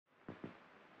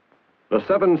The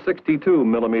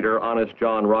 762mm Honest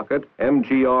John rocket,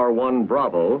 MGR-1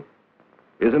 Bravo,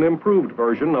 is an improved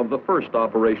version of the first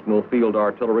operational field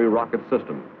artillery rocket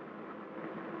system.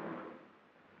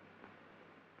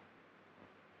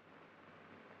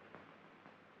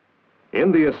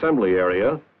 In the assembly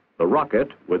area, the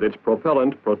rocket, with its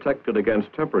propellant protected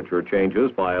against temperature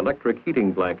changes by electric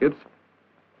heating blankets,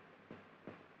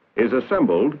 is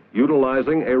assembled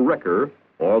utilizing a wrecker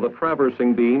or the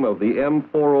traversing beam of the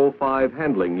M405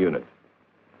 handling unit.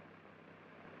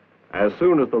 As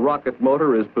soon as the rocket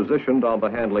motor is positioned on the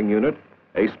handling unit,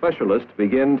 a specialist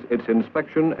begins its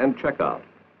inspection and checkout.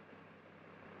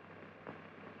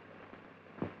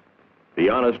 The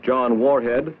Honest John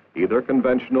warhead, either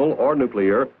conventional or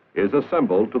nuclear, is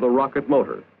assembled to the rocket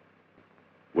motor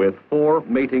with 4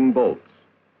 mating bolts.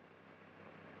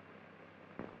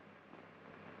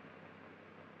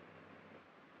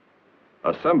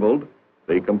 Assembled,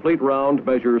 the complete round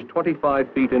measures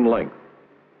 25 feet in length.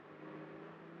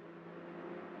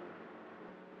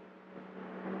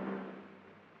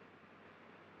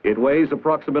 It weighs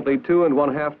approximately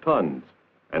 2½ tons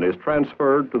and is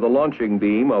transferred to the launching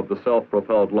beam of the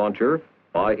self-propelled launcher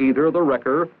by either the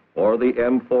wrecker or the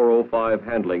M405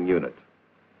 handling unit.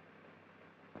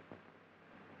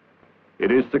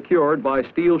 It is secured by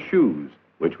steel shoes,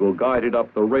 which will guide it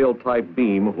up the rail-type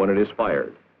beam when it is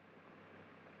fired.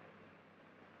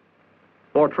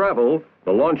 For travel,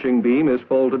 the launching beam is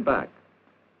folded back.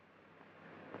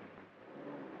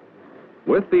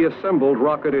 With the assembled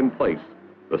rocket in place,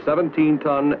 the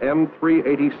 17-ton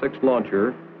M386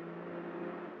 launcher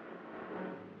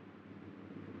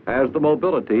has the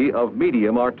mobility of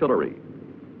medium artillery.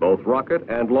 Both rocket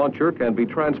and launcher can be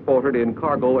transported in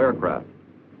cargo aircraft.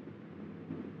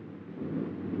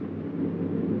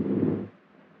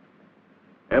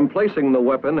 Placing the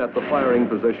weapon at the firing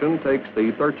position takes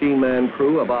the 13-man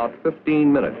crew about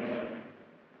 15 minutes.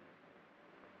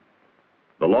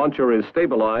 The launcher is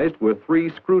stabilized with 3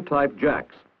 screw-type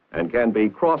jacks and can be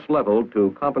cross-leveled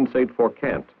to compensate for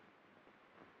cant.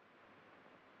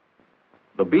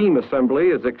 The beam assembly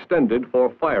is extended for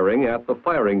firing at the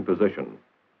firing position,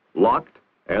 locked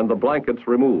and the blankets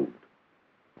removed.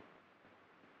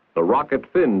 The rocket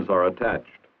fins are attached.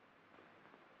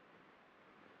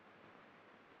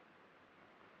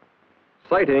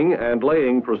 Sighting and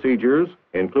laying procedures,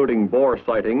 including bore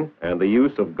sighting and the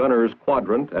use of gunner's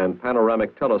quadrant and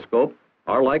panoramic telescope,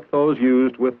 are like those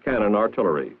used with cannon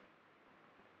artillery.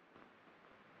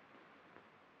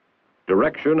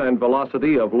 Direction and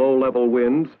velocity of low-level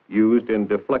winds used in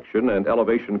deflection and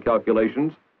elevation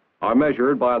calculations are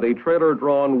measured by the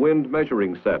trailer-drawn wind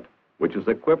measuring set, which is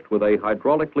equipped with a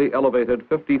hydraulically elevated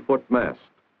 50-foot mast.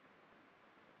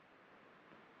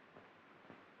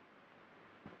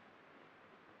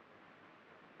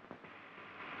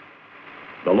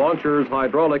 The launcher's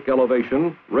hydraulic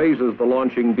elevation raises the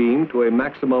launching beam to a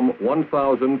maximum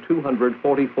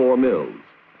 1,244 mils.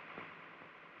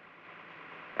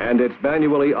 And its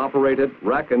manually operated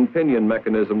rack and pinion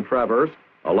mechanism traverse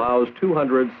allows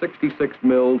 266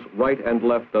 mils right and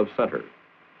left of center.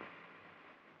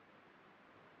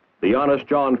 The Honest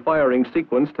John firing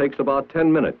sequence takes about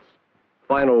 10 minutes.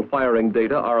 Final firing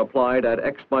data are applied at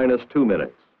X-2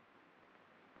 minutes.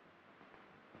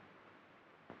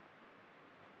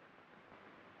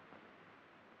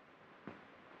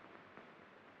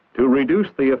 To reduce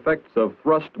the effects of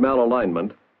thrust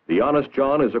malalignment, the Honest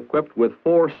John is equipped with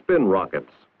 4 spin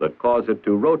rockets that cause it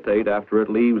to rotate after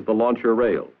it leaves the launcher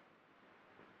rail.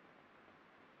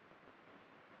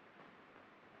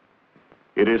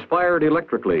 It is fired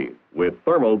electrically with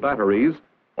thermal batteries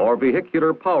or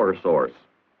vehicular power source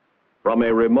from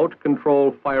a remote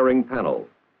control firing panel.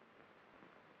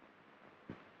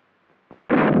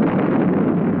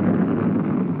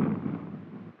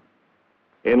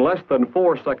 In less than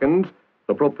 4 seconds,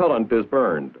 the propellant is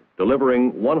burned,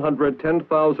 delivering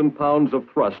 110,000 pounds of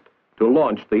thrust to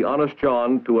launch the Honest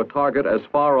John to a target as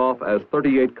far off as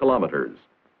 38 kilometers.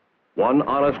 1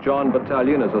 Honest John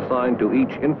battalion is assigned to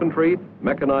each infantry,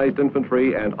 mechanized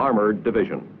infantry, and armored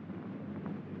division.